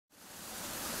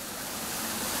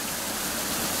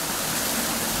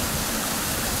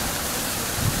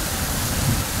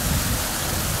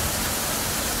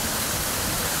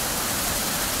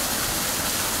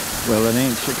Well, it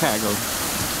ain't Chicago.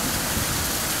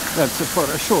 That's for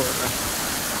sure.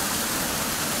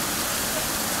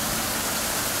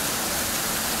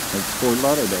 It's Fort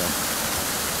Lauderdale.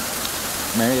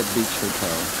 Marriott Beach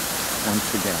Hotel.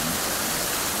 Once again.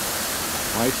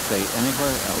 Why stay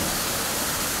anywhere else?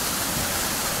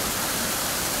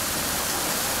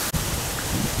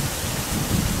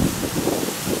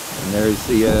 And there's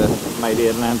the mighty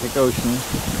Atlantic Ocean.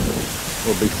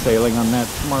 We'll be sailing on that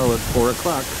tomorrow at 4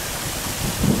 o'clock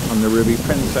on the Ruby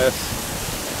Princess.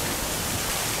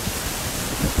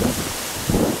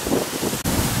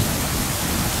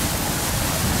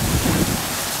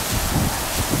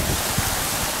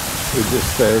 We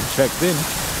just checked in.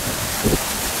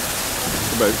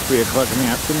 It's about 3 o'clock in the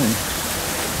afternoon.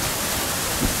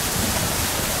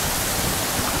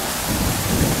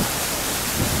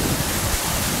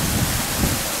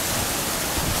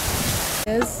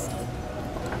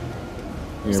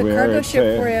 There's a cargo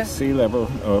ship for you. Sea level.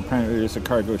 Oh, apparently there's a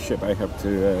cargo ship I have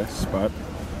to spot.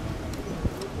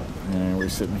 And we're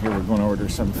sitting here. We're going to order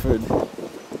some food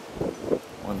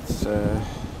once our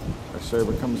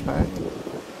server comes back.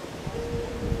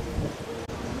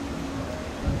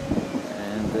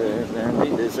 And there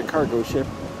indeed is a cargo ship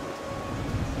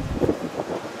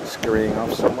scurrying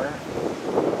off somewhere.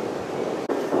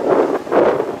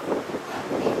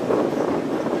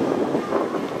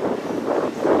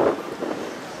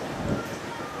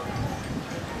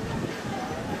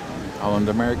 Holland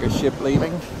America ship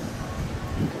leaving.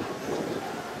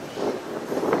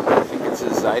 I think it's a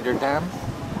Zuiderdam.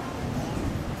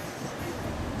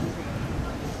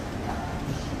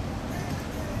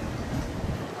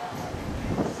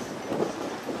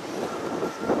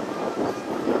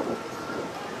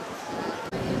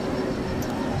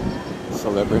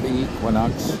 Celebrity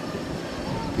Equinox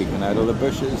peeking out of the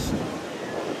bushes.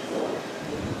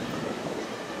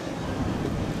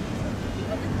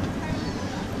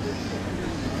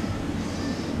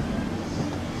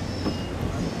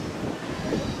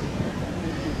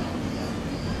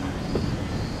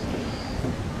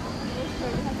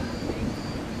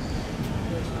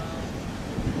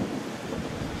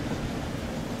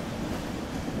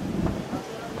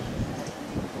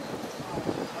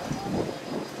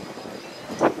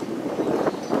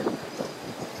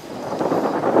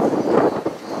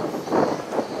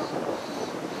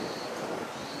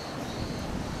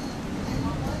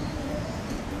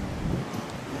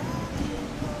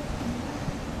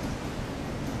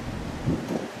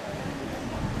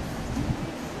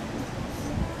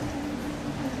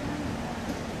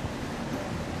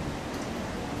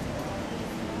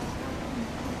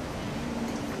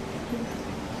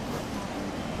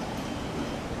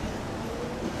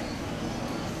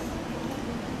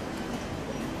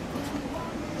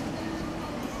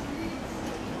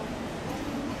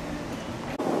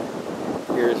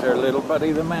 Here's our little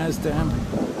buddy, the Mazda.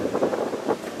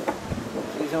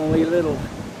 She's only little.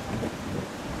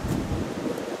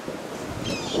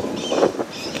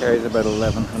 She carries about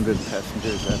 1,100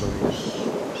 passengers, I believe.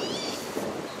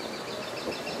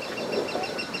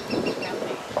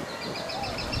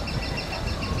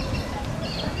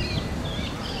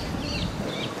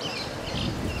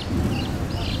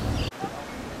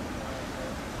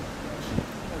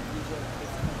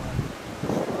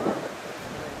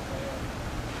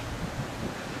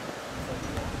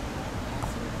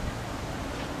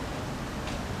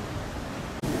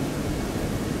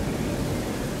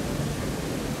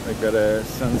 We've got a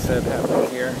sunset happening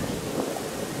here.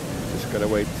 Just gotta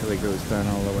wait till it goes down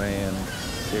all the way and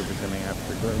see if there's any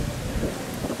afterglow.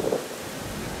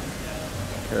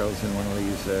 Carol's in one of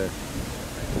these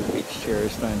beach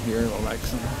chairs down here,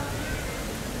 relaxing.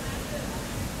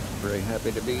 Very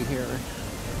happy to be here.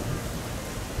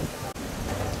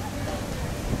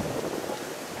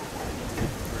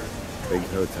 Big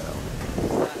hotel.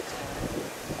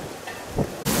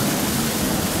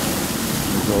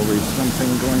 Always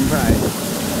something going by.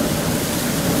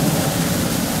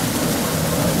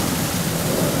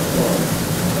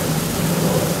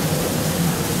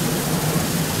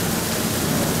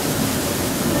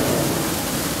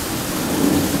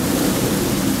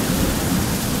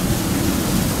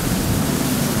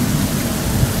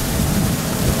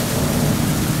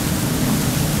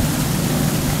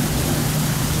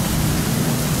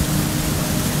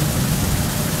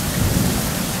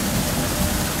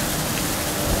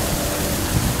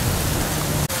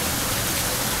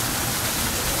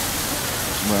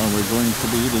 Well, we're going to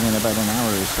be eating in about an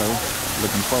hour or so.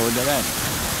 Looking forward to that.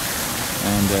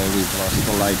 And we've lost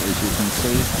the light, as you can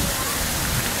see.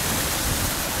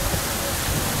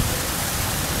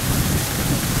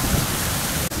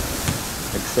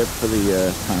 Except for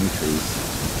the palm trees.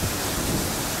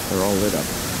 They're all lit up.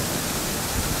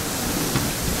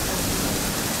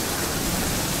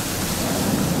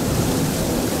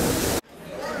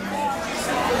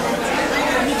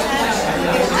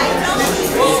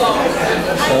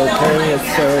 Okay,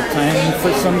 it's time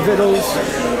for some victuals,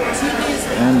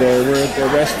 and we're at the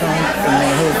restaurant in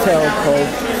a hotel called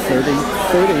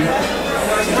 3030,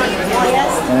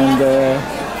 and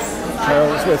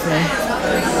Carol's with me.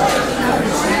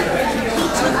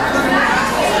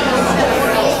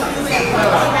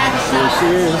 Here she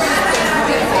is,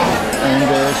 and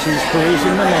she's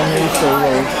perusing the menu, so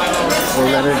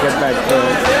we'll let her get back to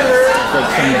make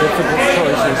some difficult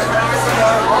choices.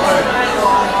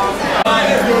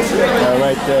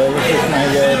 Alright, this is my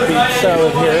beef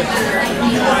salad here.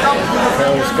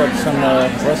 Carol's got some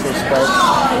Brussels sprouts.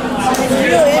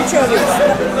 No anchovies.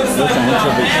 With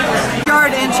anchovies.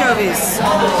 Yard anchovies.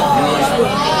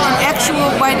 An actual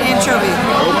white anchovy.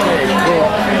 Okay, cool.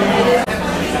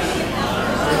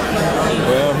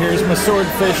 Well, here's my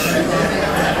swordfish.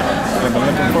 I've been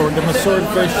looking forward to my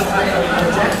swordfish.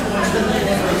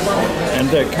 And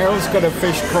Carol's got a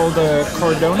fish called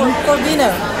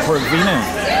Corvina.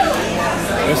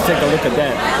 Let's take a look at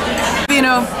that.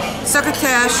 Corvina,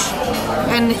 succotash,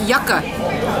 and yucca.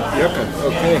 Yucca,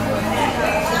 okay.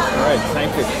 Alright,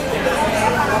 thank you.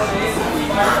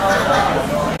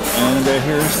 And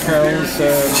here's Carol's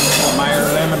Meyer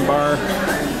lemon bar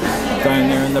down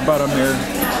there in the bottom there.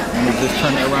 And we just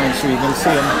turn it around so you can see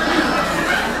them.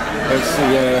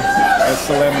 That's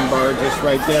the lemon bar just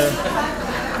right there.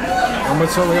 And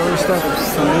what's all the other stuff?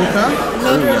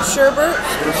 Mandarin sherbet.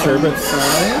 Sherbet. Oh,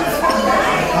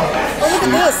 look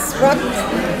at this. Rock.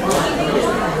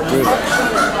 Good.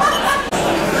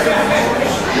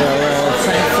 Well,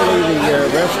 thankfully the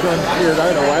restaurant cleared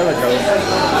out a while ago.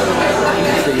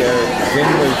 The gin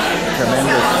was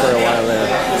tremendous for a while there.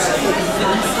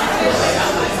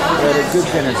 We had a good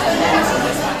dinner.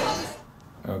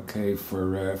 Okay,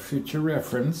 for future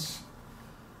reference,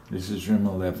 this is room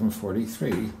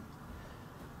 1143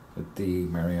 at the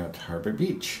Marriott Harbor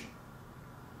Beach.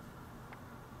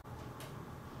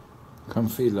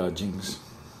 Comfy lodgings.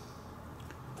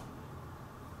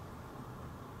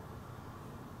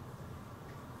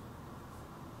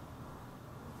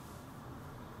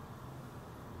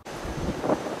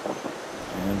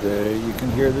 And you can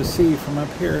hear the sea from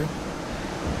up here.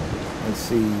 It's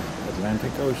the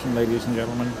Atlantic Ocean, ladies and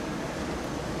gentlemen.